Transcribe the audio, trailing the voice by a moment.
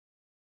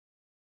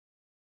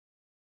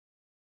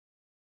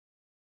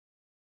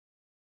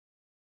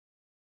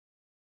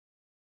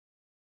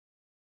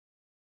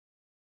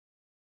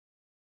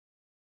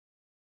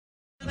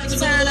to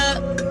turn up.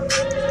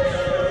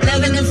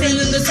 Loving the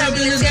feeling, the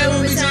turbulence, girl,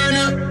 when we turn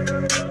up.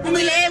 When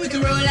we lay, we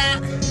can roll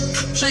out.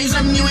 Show you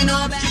something you ain't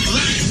know about.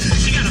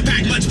 She got a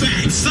pack, much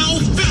bag, so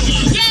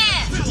fellas.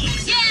 Yeah,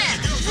 yeah.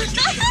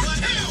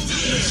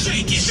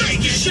 Shake it,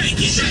 shake it, shake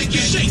it, shake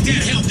it, shake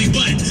that healthy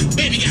butt.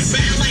 Baby got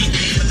ballet.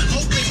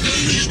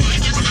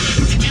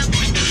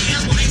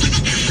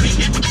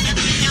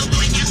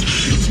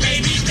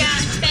 Baby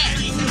got fat.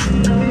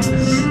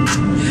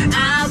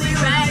 I'll be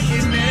right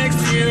here next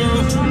to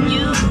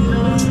you.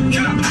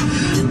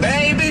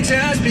 Baby,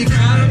 just be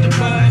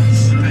comfortable.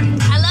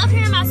 I love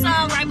hearing my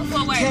song right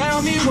before work.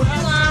 Tell me what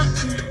you want.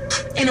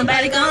 Ain't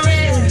nobody gonna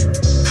live.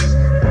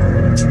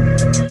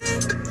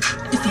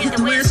 If you hit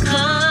the West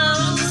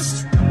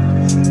Coast.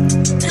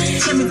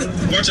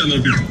 Watch out,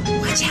 little girl.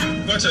 Watch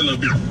out. Watch out, little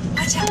girl.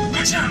 Watch out.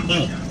 Watch out.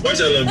 Watch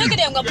out, little girl. Look at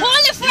them, go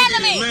pull in front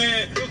of me.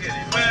 Man,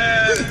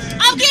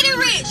 I'm getting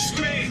rich.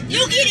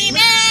 You getting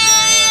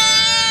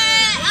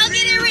mad. I'm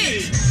getting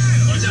rich.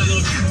 watch out,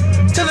 little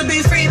girl. Till the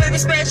beat free, baby,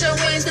 spread your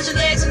wings, put your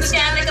legs in the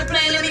sky, make a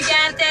plane, let me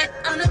got that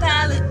on the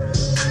pilot.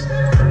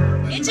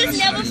 It just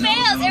never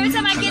fails. Every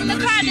time I get in the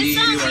car, this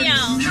song be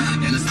on.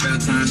 In the spare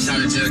time,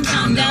 shout it just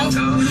count down.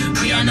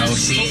 We all know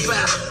she.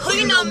 Who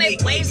you know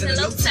make waves in the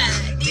low tide?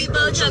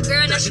 Debo, your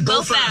girl, now she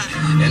go fly.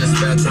 In the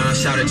spare time,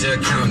 shout it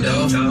just count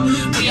down.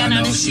 We all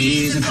know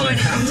she's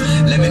important.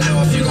 Let me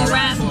know if you gon'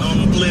 ride for her.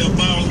 I'm a player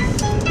ball.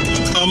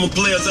 I'm a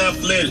player's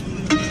athletic.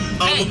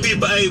 I'm a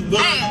people A1.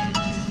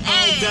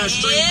 I'm down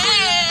street.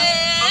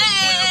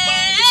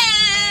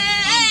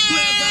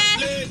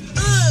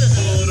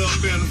 Pull it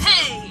up in the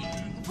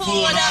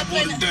Pull it up pull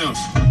in it down.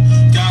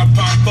 Got a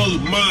pot full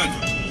of money.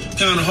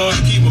 Kinda hard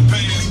to keep my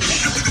pants.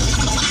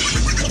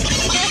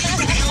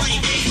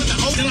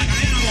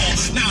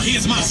 Now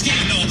here's my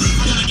scandal.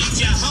 I wanna get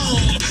you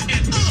home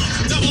and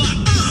double up.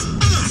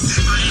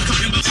 I ain't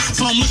talking about.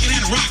 So I'm looking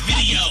at a rock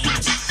video.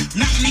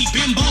 Not need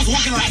bimbos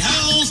walking like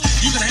hoes.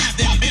 You can have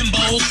them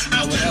bimbos.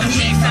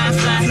 Big fat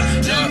fly,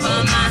 jump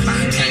on my.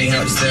 Can't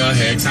help still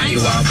here, time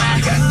you walk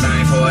by. Got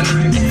time for a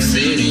night,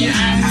 see it in your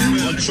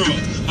eye. One truck,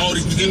 all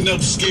these niggas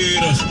never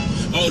scared us.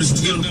 All these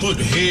niggas put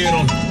the head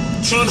on.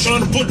 Trying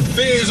to put the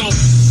feds on.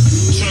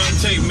 Trying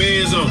to take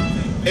meds on.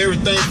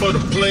 Everything for the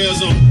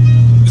players on.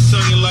 It's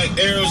sounding like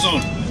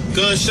Arizona.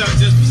 Gunshot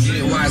just for Get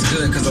it why it's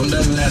good, cause I'm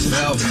nothing less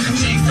forever.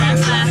 Big fat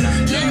fly,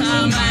 jump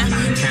on my.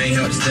 Can't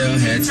help still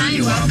here, time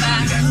you walk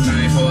by. Got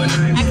time for a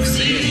night,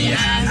 see it in your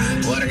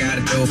eye. What I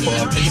gotta do for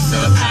a piece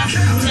of pie?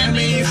 Tell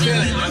me you feel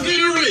it. I'm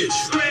getting rich.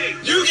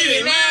 You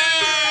getting mad.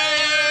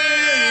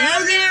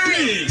 I'm getting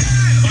rich.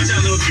 Watch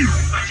out, little beer.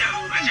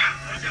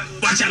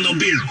 Watch out, little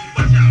beer.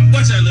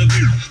 Watch out, little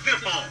beer.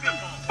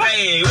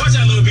 Hey, watch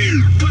out, little beer.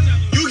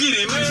 You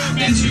getting mad.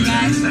 That you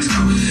like, let's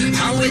go.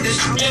 I'm with the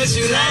shit that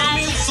you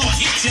like. So I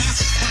hit ya.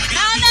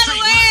 I don't know the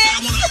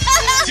words.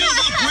 Till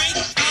the break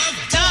of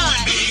dawn.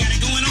 You got it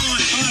going on.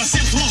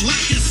 Simple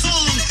like this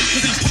song.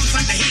 Cause them punks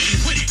like to hit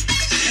and quit it.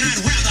 And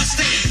I'd rather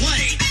stay and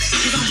play.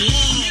 Cause I'm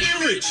long.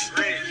 Getting rich.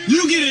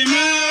 You getting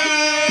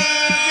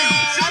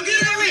mad. I'm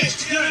getting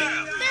rich.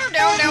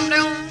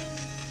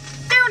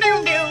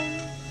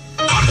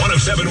 On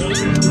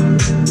 107.1.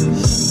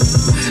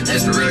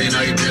 That's for real, you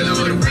know you dealing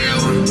with a real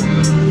one.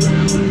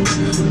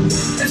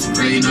 That's for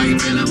real, you know you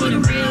dealing with a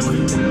real one.